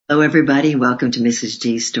Hello everybody, welcome to Mrs.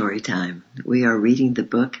 G's Storytime. We are reading the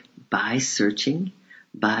book By Searching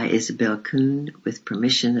by Isabel Kuhn with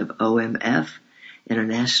permission of OMF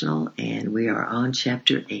International, and we are on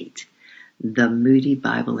Chapter 8, The Moody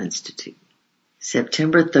Bible Institute.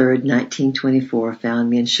 September 3rd, 1924 found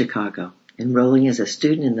me in Chicago, enrolling as a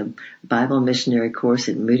student in the Bible missionary course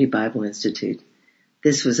at Moody Bible Institute.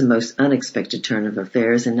 This was a most unexpected turn of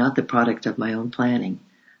affairs and not the product of my own planning.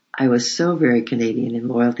 I was so very Canadian in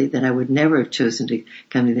loyalty that I would never have chosen to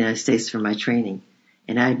come to the United States for my training,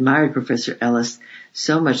 and I admired Professor Ellis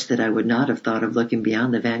so much that I would not have thought of looking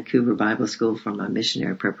beyond the Vancouver Bible School for my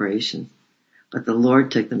missionary preparation. But the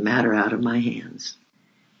Lord took the matter out of my hands.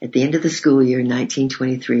 At the end of the school year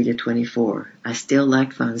 1923 to 24, I still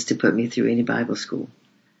lacked funds to put me through any Bible school.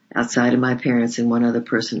 Outside of my parents and one other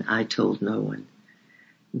person, I told no one.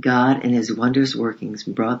 God and his wondrous workings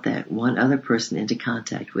brought that one other person into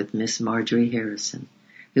contact with Miss Marjorie Harrison,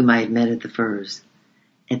 whom I had met at the Firs.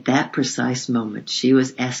 At that precise moment, she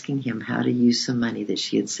was asking him how to use some money that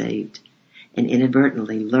she had saved, and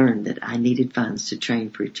inadvertently learned that I needed funds to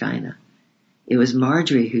train for China. It was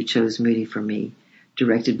Marjorie who chose Moody for me,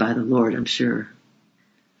 directed by the Lord, I'm sure.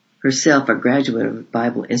 Herself a graduate of the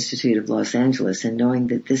Bible Institute of Los Angeles, and knowing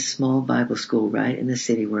that this small Bible school right in the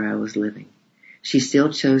city where I was living, she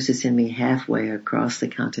still chose to send me halfway across the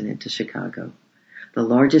continent to Chicago, the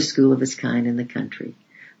largest school of its kind in the country.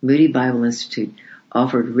 Moody Bible Institute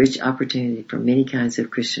offered rich opportunity for many kinds of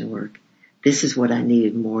Christian work. This is what I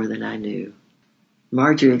needed more than I knew.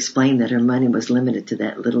 Marjorie explained that her money was limited to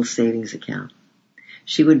that little savings account.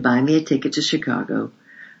 She would buy me a ticket to Chicago,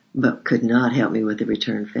 but could not help me with the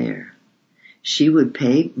return fare. She would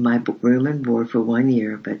pay my room and board for 1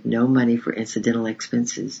 year, but no money for incidental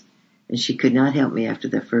expenses, and she could not help me after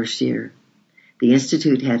the first year. The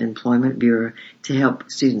Institute had an employment bureau to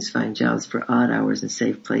help students find jobs for odd hours in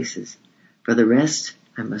safe places. For the rest,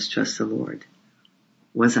 I must trust the Lord.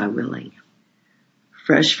 Was I willing?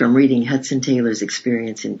 Fresh from reading Hudson Taylor's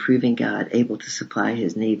experience in proving God able to supply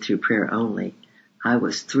his need through prayer only, I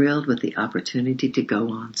was thrilled with the opportunity to go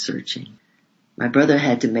on searching. My brother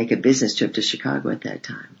had to make a business trip to Chicago at that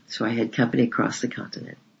time, so I had company across the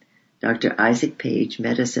continent. Dr. Isaac Page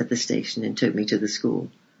met us at the station and took me to the school.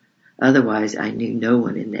 Otherwise, I knew no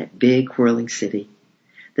one in that big, whirling city.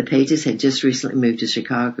 The Pages had just recently moved to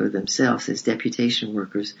Chicago themselves as deputation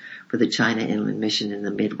workers for the China Inland Mission in the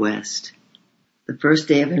Midwest. The first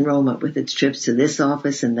day of enrollment with its trips to this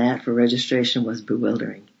office and that for registration was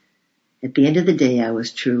bewildering. At the end of the day, I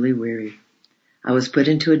was truly weary. I was put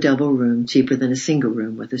into a double room, cheaper than a single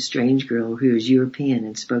room, with a strange girl who was European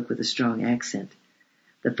and spoke with a strong accent.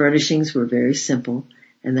 The furnishings were very simple,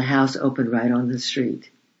 and the house opened right on the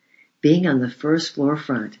street. Being on the first floor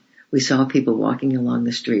front, we saw people walking along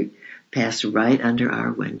the street pass right under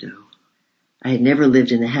our window. I had never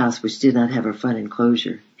lived in a house which did not have a front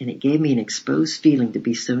enclosure, and it gave me an exposed feeling to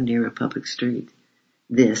be so near a public street.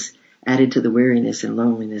 This, added to the weariness and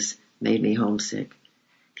loneliness, made me homesick.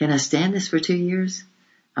 Can I stand this for 2 years?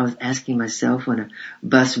 I was asking myself when a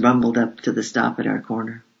bus rumbled up to the stop at our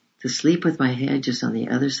corner. To sleep with my head just on the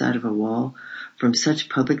other side of a wall from such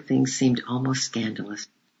public things seemed almost scandalous.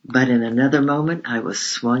 But in another moment, I was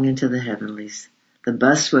swung into the heavenlies. The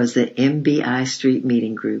bus was the MBI Street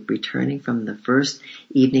meeting group returning from the first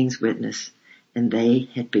evening's witness, and they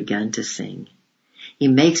had begun to sing. He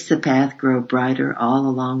makes the path grow brighter all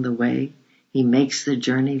along the way. He makes the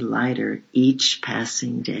journey lighter each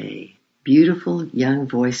passing day. Beautiful young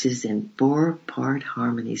voices in 4-part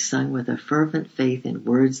harmony sung with a fervent faith in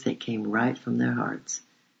words that came right from their hearts.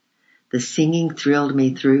 The singing thrilled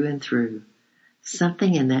me through and through.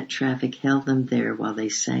 Something in that traffic held them there while they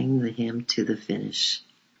sang the hymn to the finish.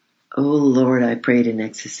 Oh Lord, I prayed in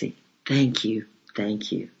ecstasy. Thank you,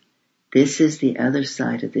 thank you. This is the other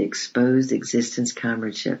side of the exposed existence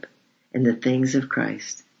comradeship in the things of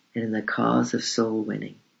Christ and in the cause of soul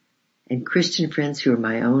winning. And Christian friends who are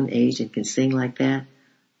my own age and can sing like that,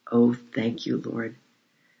 oh, thank you, Lord.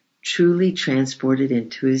 Truly transported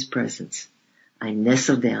into his presence, I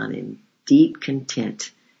nestled down in deep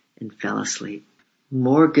content and fell asleep.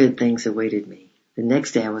 More good things awaited me. The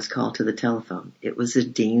next day I was called to the telephone. It was the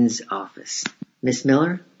dean's office. Miss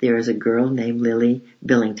Miller, there is a girl named Lily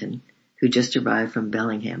Billington who just arrived from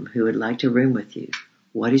Bellingham who would like to room with you.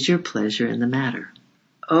 What is your pleasure in the matter?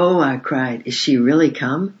 Oh, I cried, is she really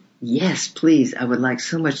come? Yes, please, I would like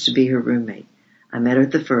so much to be her roommate. I met her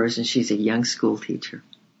at the Firs, and she's a young school teacher.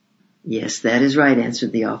 Yes, that is right,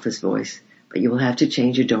 answered the office voice, but you will have to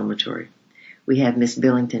change your dormitory. We have Miss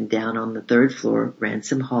Billington down on the 3rd floor,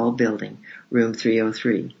 Ransom Hall building, room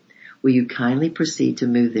 303. Will you kindly proceed to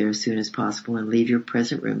move there as soon as possible and leave your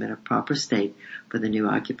present room in a proper state for the new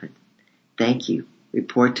occupant? Thank you.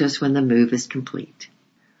 Report to us when the move is complete.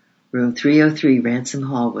 Room 303 Ransom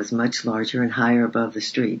Hall was much larger and higher above the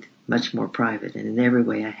street, much more private, and in every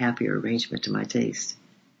way a happier arrangement to my taste.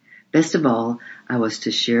 Best of all, I was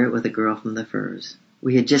to share it with a girl from the Firs.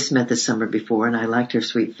 We had just met the summer before, and I liked her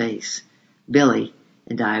sweet face. Billy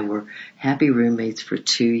and I were happy roommates for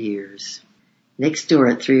 2 years. Next door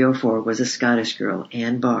at 304 was a Scottish girl,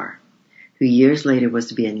 Ann Barr, who years later was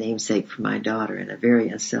to be a namesake for my daughter, and a very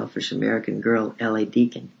unselfish American girl, Ellie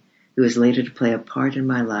Deacon, who was later to play a part in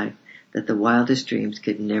my life that the wildest dreams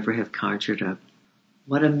could never have conjured up.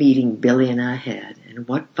 What a meeting Billy and I had, and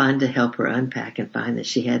what fun to help her unpack and find that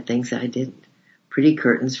she had things I didn't. Pretty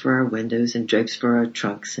curtains for our windows and drapes for our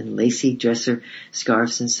trunks and lacy dresser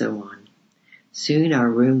scarves and so on. Soon our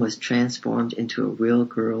room was transformed into a real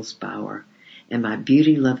girl's bower, and my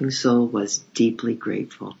beauty-loving soul was deeply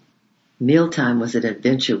grateful. Mealtime was an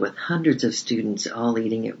adventure with hundreds of students all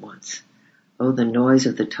eating at once. Oh, the noise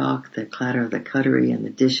of the talk, the clatter of the cutlery and the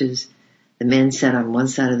dishes. The men sat on one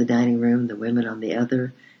side of the dining room, the women on the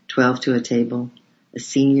other, 12 to a table. A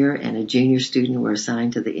senior and a junior student were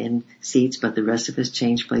assigned to the end seats, but the rest of us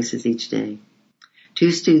changed places each day.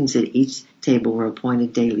 2 students at each table were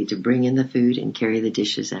appointed daily to bring in the food and carry the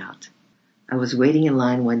dishes out. I was waiting in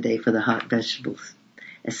line one day for the hot vegetables.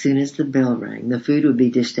 As soon as the bell rang, the food would be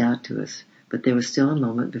dished out to us, but there was still a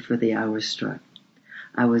moment before the hour struck.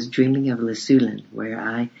 I was dreaming of Les Uhlans, where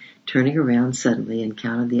I, turning around suddenly,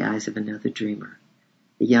 encountered the eyes of another dreamer,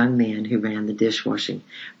 the young man who ran the dishwashing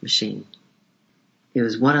machine. It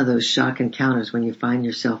was one of those shock encounters when you find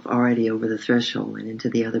yourself already over the threshold and into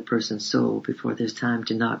the other person's soul before there's time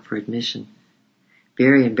to knock for admission.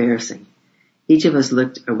 Very embarrassing. Each of us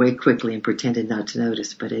looked away quickly and pretended not to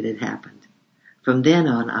notice, but it had happened. From then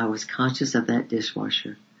on, I was conscious of that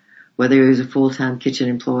dishwasher. Whether he was a full-time kitchen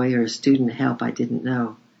employee or a student help, I didn't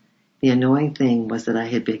know. The annoying thing was that I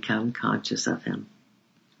had become conscious of him.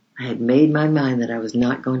 I had made my mind that I was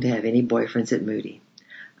not going to have any boyfriends at Moody.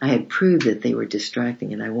 I had proved that they were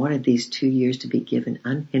distracting, and I wanted these 2 years to be given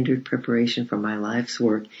unhindered preparation for my life's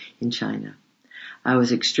work in China. I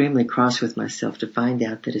was extremely cross with myself to find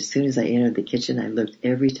out that as soon as I entered the kitchen, I looked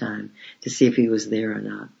every time to see if he was there or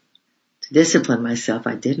not. To discipline myself,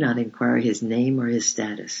 I did not inquire his name or his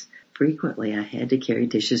status. Frequently, I had to carry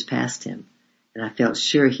dishes past him, and I felt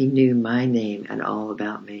sure he knew my name and all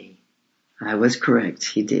about me. I was correct,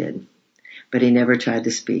 he did. But he never tried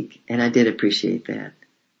to speak, and I did appreciate that.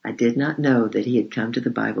 I did not know that he had come to the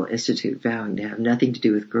Bible Institute vowing to have nothing to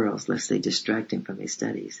do with girls lest they distract him from his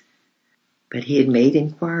studies. But he had made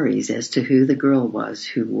inquiries as to who the girl was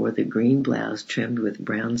who wore the green blouse trimmed with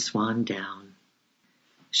brown swan down.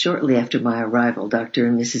 Shortly after my arrival, Dr.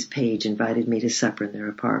 and Mrs. Page invited me to supper in their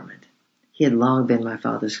apartment. He had long been my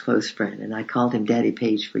father's close friend, and I called him Daddy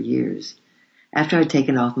Page for years. After I had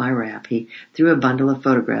taken off my wrap, he threw a bundle of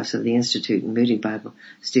photographs of the Institute and Moody Bible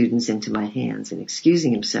students into my hands, and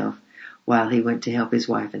excusing himself while he went to help his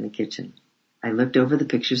wife in the kitchen. I looked over the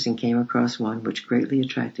pictures and came across one which greatly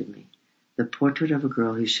attracted me. The portrait of a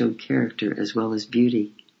girl who showed character as well as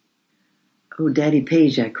beauty. "Oh, Daddy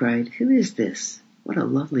Page," I cried, "who is this? What a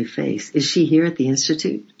lovely face. Is she here at the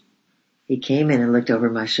Institute?" He came in and looked over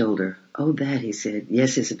my shoulder. "Oh, that," he said.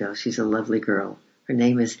 "Yes, Isabel, she's a lovely girl. Her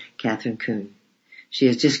name is Catherine Kuhn. She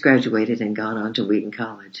has just graduated and gone on to Wheaton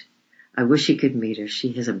College. I wish you could meet her.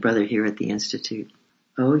 She has a brother here at the Institute."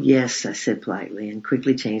 "Oh, yes," I said politely, and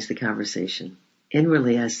quickly changed the conversation.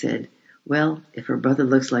 Inwardly, I said, "Well, if her brother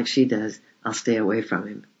looks like she does, I'll stay away from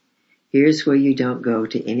him. Here's where you don't go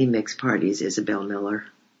to any mixed parties, Isabel Miller."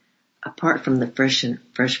 Apart from the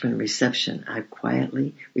freshman reception, I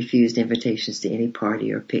quietly refused invitations to any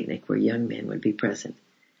party or picnic where young men would be present.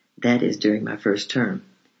 That is, during my first term.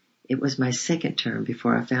 It was my second term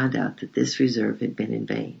before I found out that this reserve had been in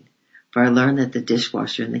vain, for I learned that the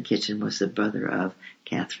dishwasher in the kitchen was the brother of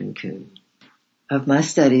Catherine Kuhn. Of my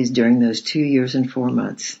studies during those 2 years and 4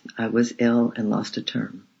 months, I was ill and lost a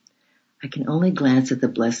term. I can only glance at the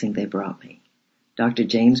blessing they brought me. Dr.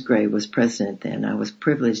 James Gray was president then. I was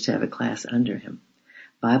privileged to have a class under him.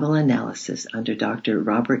 Bible analysis under Dr.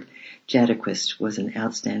 Robert Jadequist was an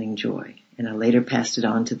outstanding joy, and I later passed it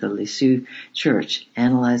on to the Lisieux Church,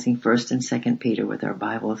 analyzing 1st and 2nd Peter with our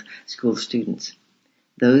Bible school students.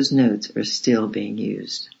 Those notes are still being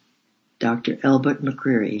used. Dr. Elbert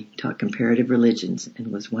McCreary taught comparative religions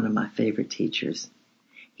and was one of my favorite teachers.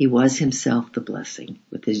 He was himself the blessing,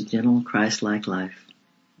 with his gentle, Christ-like life.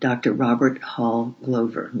 Dr. Robert Hall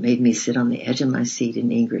Glover made me sit on the edge of my seat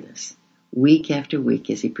in eagerness, week after week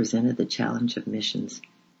as he presented the challenge of missions.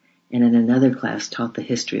 and in another class taught the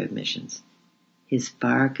history of missions. His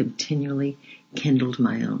fire continually kindled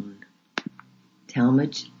my own.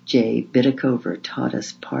 Talmadge J. Bidikover taught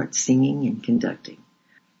us part singing and conducting,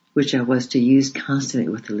 which I was to use constantly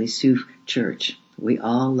with the Lisuuf Church. We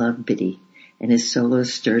all loved Biddy, and his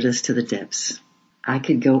solos stirred us to the depths. I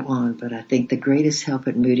could go on, but I think the greatest help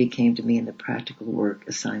at Moody came to me in the practical work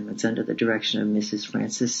assignments under the direction of Mrs.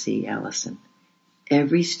 Frances C. Allison.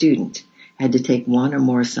 Every student had to take one or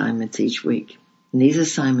more assignments each week, and these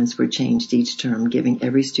assignments were changed each term, giving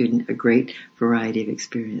every student a great variety of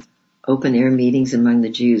experience. Open-air meetings among the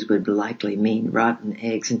Jews would likely mean rotten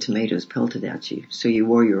eggs and tomatoes pelted at you, so you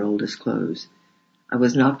wore your oldest clothes. I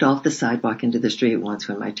was knocked off the sidewalk into the street once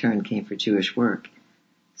when my turn came for Jewish work.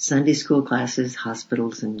 Sunday school classes,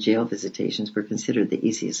 hospitals, and jail visitations were considered the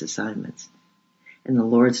easiest assignments, and the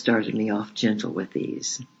Lord started me off gentle with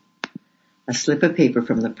these. A slip of paper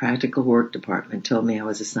from the practical work department told me I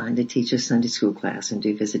was assigned to teach a Sunday school class and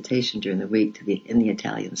do visitation during the week in the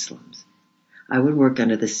Italian slums. I would work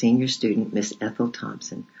under the senior student, Miss Ethel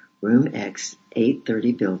Thompson, room X,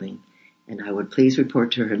 830 building, and I would please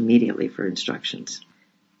report to her immediately for instructions.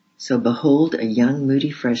 So behold a young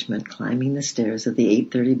moody freshman climbing the stairs of the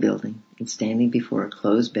 830 building and standing before a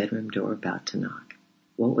closed bedroom door about to knock.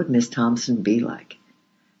 What would Miss Thompson be like?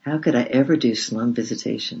 How could I ever do slum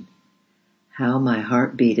visitation? How my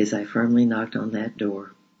heart beat as I firmly knocked on that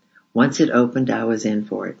door. Once it opened, I was in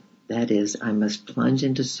for it. That is, I must plunge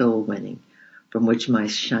into soul winning, from which my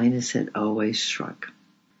shyness had always shrunk.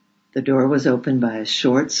 The door was opened by a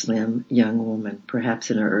short, slim young woman,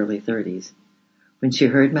 perhaps in her early 30s. When she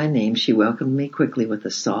heard my name, she welcomed me quickly with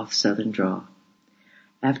a soft southern drawl.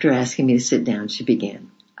 After asking me to sit down, she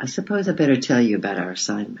began, I suppose I better tell you about our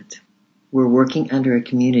assignment. We're working under a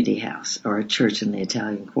community house, or a church in the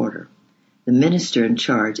Italian Quarter. The minister in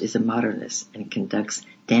charge is a modernist and conducts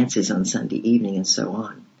dances on Sunday evening and so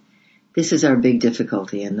on. This is our big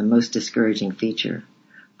difficulty and the most discouraging feature,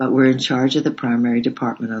 but we're in charge of the primary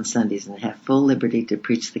department on Sundays and have full liberty to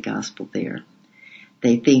preach the gospel there.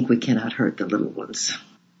 They think we cannot hurt the little ones.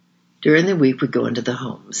 During the week we go into the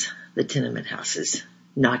homes, the tenement houses,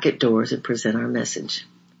 knock at doors and present our message.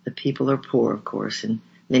 The people are poor, of course, and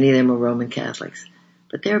many of them are Roman Catholics,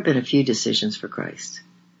 but there have been a few decisions for Christ.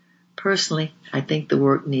 Personally, I think the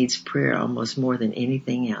work needs prayer almost more than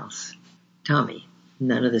anything else. Tommy,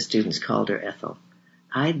 none of the students called her Ethel,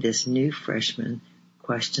 eyed this new freshman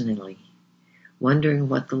questioningly, wondering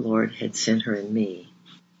what the Lord had sent her in me.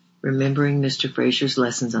 Remembering Mr. Fraser's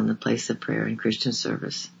lessons on the place of prayer in Christian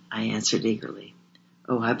service, I answered eagerly,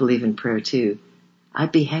 Oh, I believe in prayer too.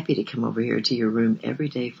 I'd be happy to come over here to your room every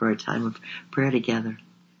day for a time of prayer together.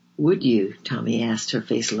 Would you? Tommy asked, her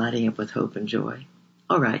face lighting up with hope and joy.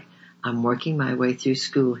 All right. I'm working my way through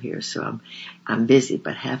school here, so I'm busy,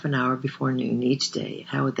 but half an hour before noon each day.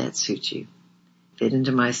 How would that suit you? Fit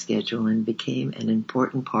into my schedule and became an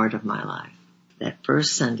important part of my life. That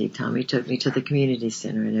first Sunday, Tommy took me to the community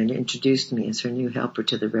center and introduced me as her new helper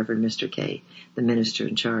to the Reverend Mr. K, the minister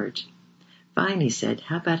in charge. Fine, he said.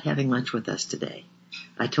 How about having lunch with us today?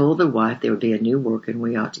 I told the wife there would be a new worker and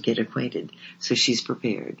we ought to get acquainted, so she's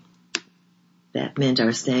prepared. That meant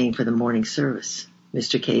our staying for the morning service.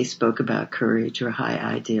 Mr. K spoke about courage or high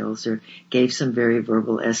ideals or gave some very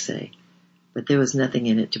verbal essay, but there was nothing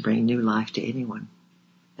in it to bring new life to anyone.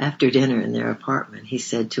 After dinner in their apartment, he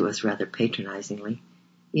said to us rather patronizingly,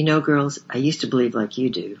 You know, girls, I used to believe like you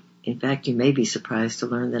do. In fact, you may be surprised to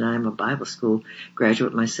learn that I am a Bible school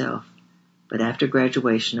graduate myself. But after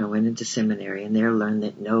graduation, I went into seminary and there learned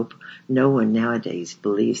that no one nowadays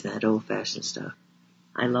believes in that old-fashioned stuff.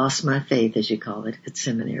 I lost my faith, as you call it, at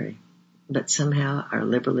seminary. But somehow our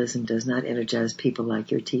liberalism does not energize people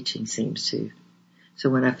like your teaching seems to. So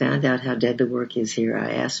when I found out how dead the work is here,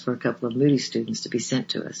 I asked for a couple of Moody students to be sent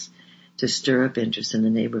to us to stir up interest in the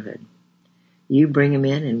neighborhood. You bring them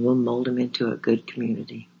in and we'll mold them into a good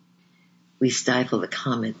community. We stifled a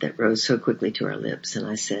comment that rose so quickly to our lips, and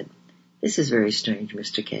I said, This is very strange,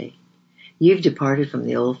 Mr. K. You've departed from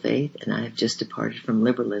the old faith, and I have just departed from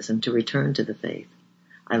liberalism to return to the faith.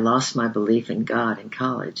 I lost my belief in God in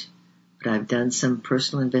college, but I've done some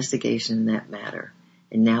personal investigation in that matter,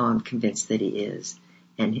 and now I'm convinced that He is,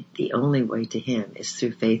 and the only way to Him is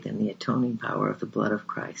through faith in the atoning power of the blood of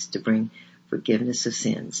Christ to bring forgiveness of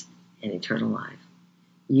sins and eternal life.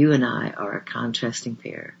 You and I are a contrasting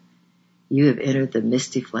pair. You have entered the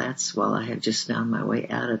misty flats while I have just found my way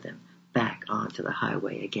out of them, back onto the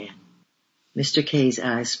highway again. Mr. K's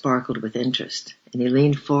eyes sparkled with interest, and he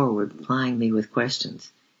leaned forward, plying me with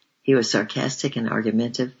questions. He was sarcastic and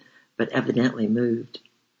argumentative, but evidently moved.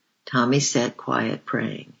 Tommy sat quiet,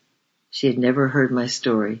 praying. She had never heard my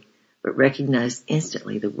story, but recognized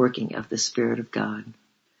instantly the working of the Spirit of God.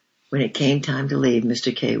 When it came time to leave,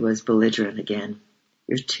 Mr. K was belligerent again.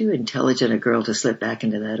 "You're too intelligent a girl to slip back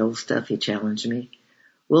into that old stuff," he challenged me.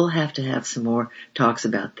 "We'll have to have some more talks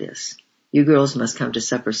about this. You girls must come to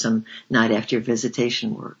supper some night after your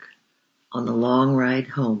visitation work." On the long ride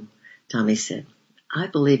home, Tommy said, "I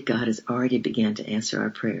believe God has already begun to answer our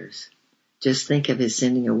prayers. Just think of his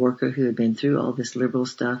sending a worker who had been through all this liberal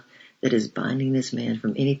stuff that is binding this man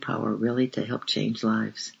from any power really to help change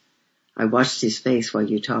lives. I watched his face while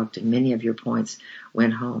you talked, and many of your points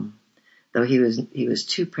went home, though he was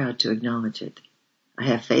too proud to acknowledge it. I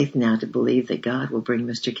have faith now to believe that God will bring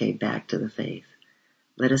Mr. K back to the faith.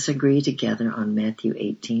 Let us agree together on Matthew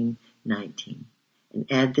 18:19 and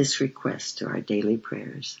add this request to our daily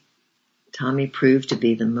prayers." Tommy proved to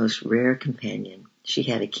be the most rare companion. She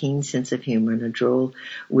had a keen sense of humor, and a droll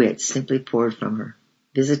wit simply poured from her.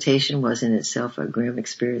 Visitation was in itself a grim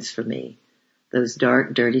experience for me. Those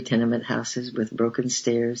dark, dirty tenement houses with broken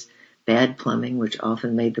stairs, bad plumbing which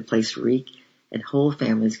often made the place reek, and whole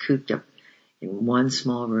families cooped up in one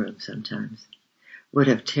small room sometimes, would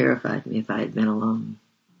have terrified me if I had been alone.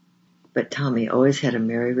 But Tommy always had a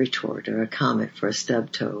merry retort, or a comment for a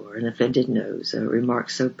stubbed toe, or an offended nose, or a remark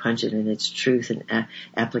so pungent in its truth and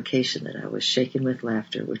application that I was shaken with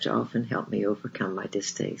laughter, which often helped me overcome my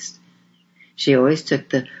distaste. She always took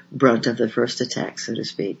the brunt of the first attack, so to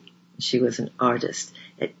speak. She was an artist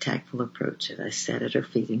at tactful approach, and I sat at her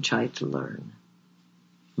feet and tried to learn.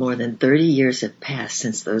 More than 30 years have passed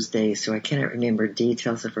since those days, so I cannot remember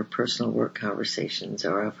details of her personal work conversations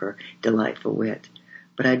or of her delightful wit.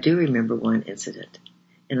 But I do remember one incident.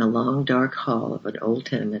 In a long, dark hall of an old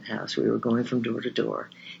tenement house, we were going from door to door,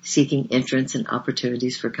 seeking entrance and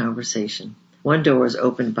opportunities for conversation. One door was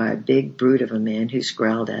opened by a big brute of a man who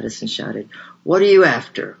scowled at us and shouted, "What are you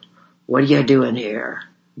after? What are you doing here?"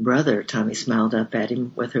 "Brother," Tommy smiled up at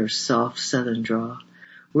him with her soft southern drawl,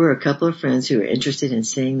 "we're a couple of friends who are interested in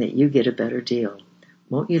seeing that you get a better deal.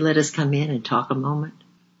 Won't you let us come in and talk a moment?"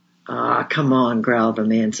 "Ah, come on," growled the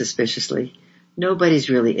man suspiciously. "Nobody's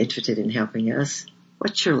really interested in helping us.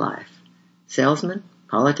 What's your life? Salesman?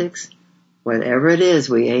 Politics? Whatever it is,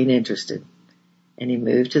 we ain't interested." And he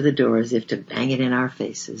moved to the door as if to bang it in our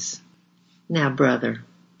faces. "Now, brother,"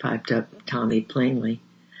 piped up Tommy plainly,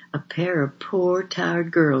 "a pair of poor,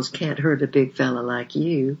 tired girls can't hurt a big fella like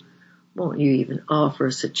you. Won't you even offer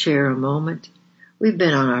us a chair a moment? We've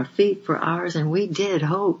been on our feet for hours, and we did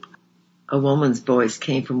hope." A woman's voice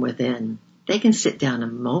came from within. "They can sit down a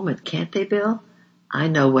moment, can't they, Bill? I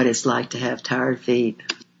know what it's like to have tired feet."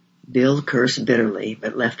 Bill cursed bitterly,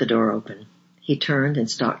 but left the door open. He turned and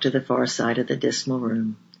stalked to the far side of the dismal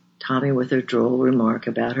room. Tommy, with her droll remark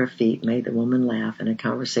about her feet, made the woman laugh, and a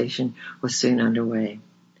conversation was soon underway.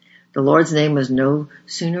 The Lord's name was no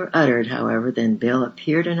sooner uttered, however, than Bill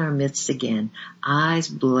appeared in our midst again, eyes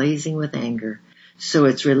blazing with anger. "So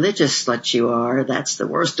it's religious sluts you are. That's the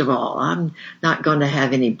worst of all. I'm not going to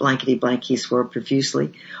have any blankety-blank," he swore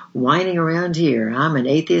profusely, "whining around here. I'm an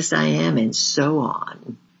atheist, I am," and so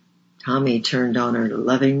on. Tommy turned on her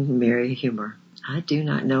loving, merry humor. I do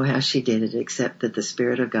not know how she did it, except that the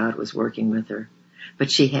Spirit of God was working with her. But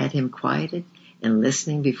she had him quieted and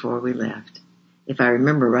listening before we left. If I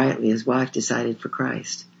remember rightly, his wife decided for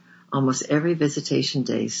Christ. Almost every visitation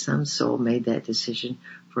day, some soul made that decision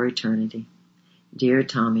for eternity. Dear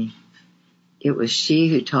Tommy, it was she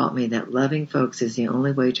who taught me that loving folks is the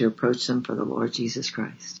only way to approach them for the Lord Jesus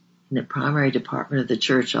Christ. In the primary department of the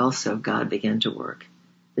church also, God began to work.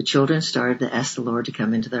 The children started to ask the Lord to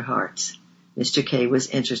come into their hearts. Mr. K was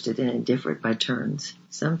interested and indifferent by turns.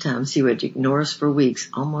 Sometimes he would ignore us for weeks,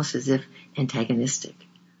 almost as if antagonistic.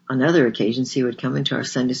 On other occasions, he would come into our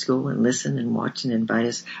Sunday school and listen and watch and invite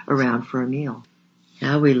us around for a meal.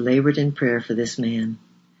 How we labored in prayer for this man.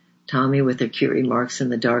 Tommy, with her cute remarks in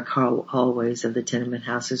the dark hallways of the tenement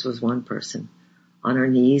houses, was one person, on her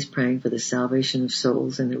knees praying for the salvation of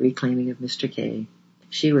souls and the reclaiming of Mr. K.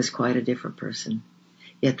 She was quite a different person.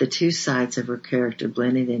 Yet the two sides of her character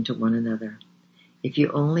blended into one another. If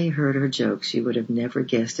you only heard her jokes, you would have never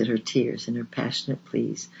guessed at her tears and her passionate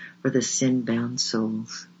pleas for the sin-bound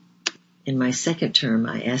souls. In my second term,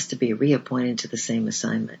 I asked to be reappointed to the same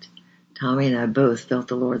assignment. Tommy and I both felt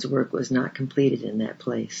the Lord's work was not completed in that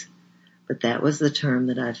place. But that was the term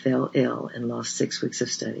that I fell ill and lost 6 weeks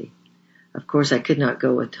of study. Of course, I could not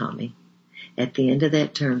go with Tommy. At the end of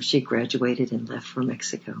that term, she graduated and left for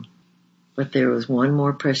Mexico. But there was one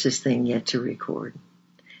more precious thing yet to record.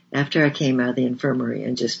 After I came out of the infirmary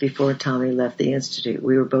and just before Tommy left the institute,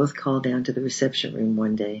 we were both called down to the reception room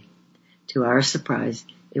one day. To our surprise,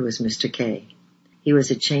 it was Mr. K. He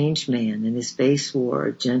was a changed man, and his face wore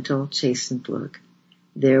a gentle, chastened look.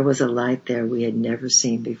 There was a light there we had never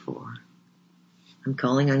seen before. I'm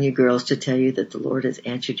calling on you girls to tell you that the Lord has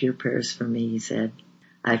answered your prayers for me, he said.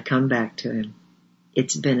 I've come back to him.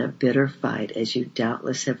 It's been a bitter fight, as you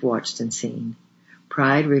doubtless have watched and seen.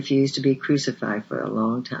 Pride refused to be crucified for a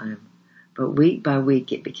long time, but week by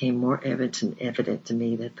week it became more evident to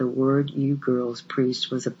me that the word you girls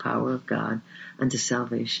preached was the power of God unto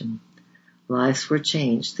salvation. Lives were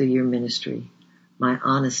changed through your ministry. My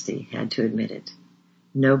honesty had to admit it.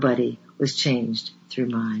 Nobody was changed through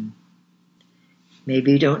mine.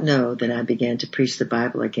 Maybe you don't know that I began to preach the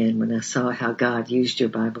Bible again when I saw how God used your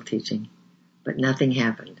Bible teaching. But nothing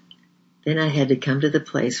happened. Then I had to come to the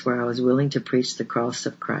place where I was willing to preach the cross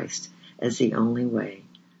of Christ as the only way,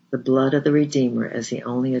 the blood of the Redeemer as the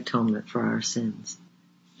only atonement for our sins.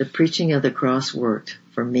 The preaching of the cross worked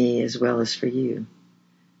for me as well as for you.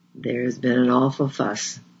 There has been an awful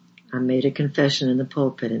fuss. I made a confession in the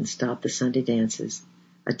pulpit and stopped the Sunday dances.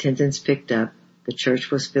 Attendance picked up. The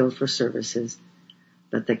church was filled for services.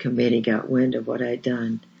 But the committee got wind of what I had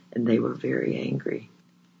done, and they were very angry.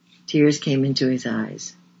 Tears came into his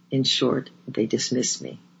eyes. In short, they dismissed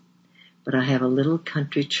me. But I have a little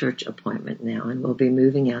country church appointment now, and will be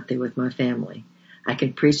moving out there with my family. I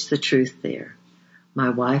can preach the truth there. My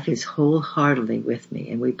wife is wholeheartedly with me,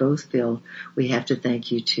 and we both feel we have to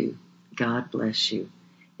thank you too. God bless you.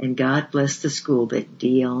 And God bless the school that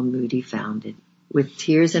D.L. Moody founded. With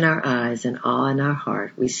tears in our eyes and awe in our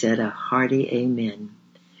heart, we said a hearty amen.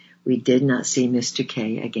 We did not see Mr.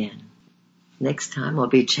 K again. Next time will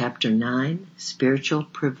be Chapter 9, Spiritual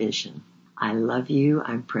Provision. I love you,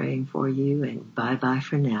 I'm praying for you, and bye-bye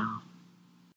for now.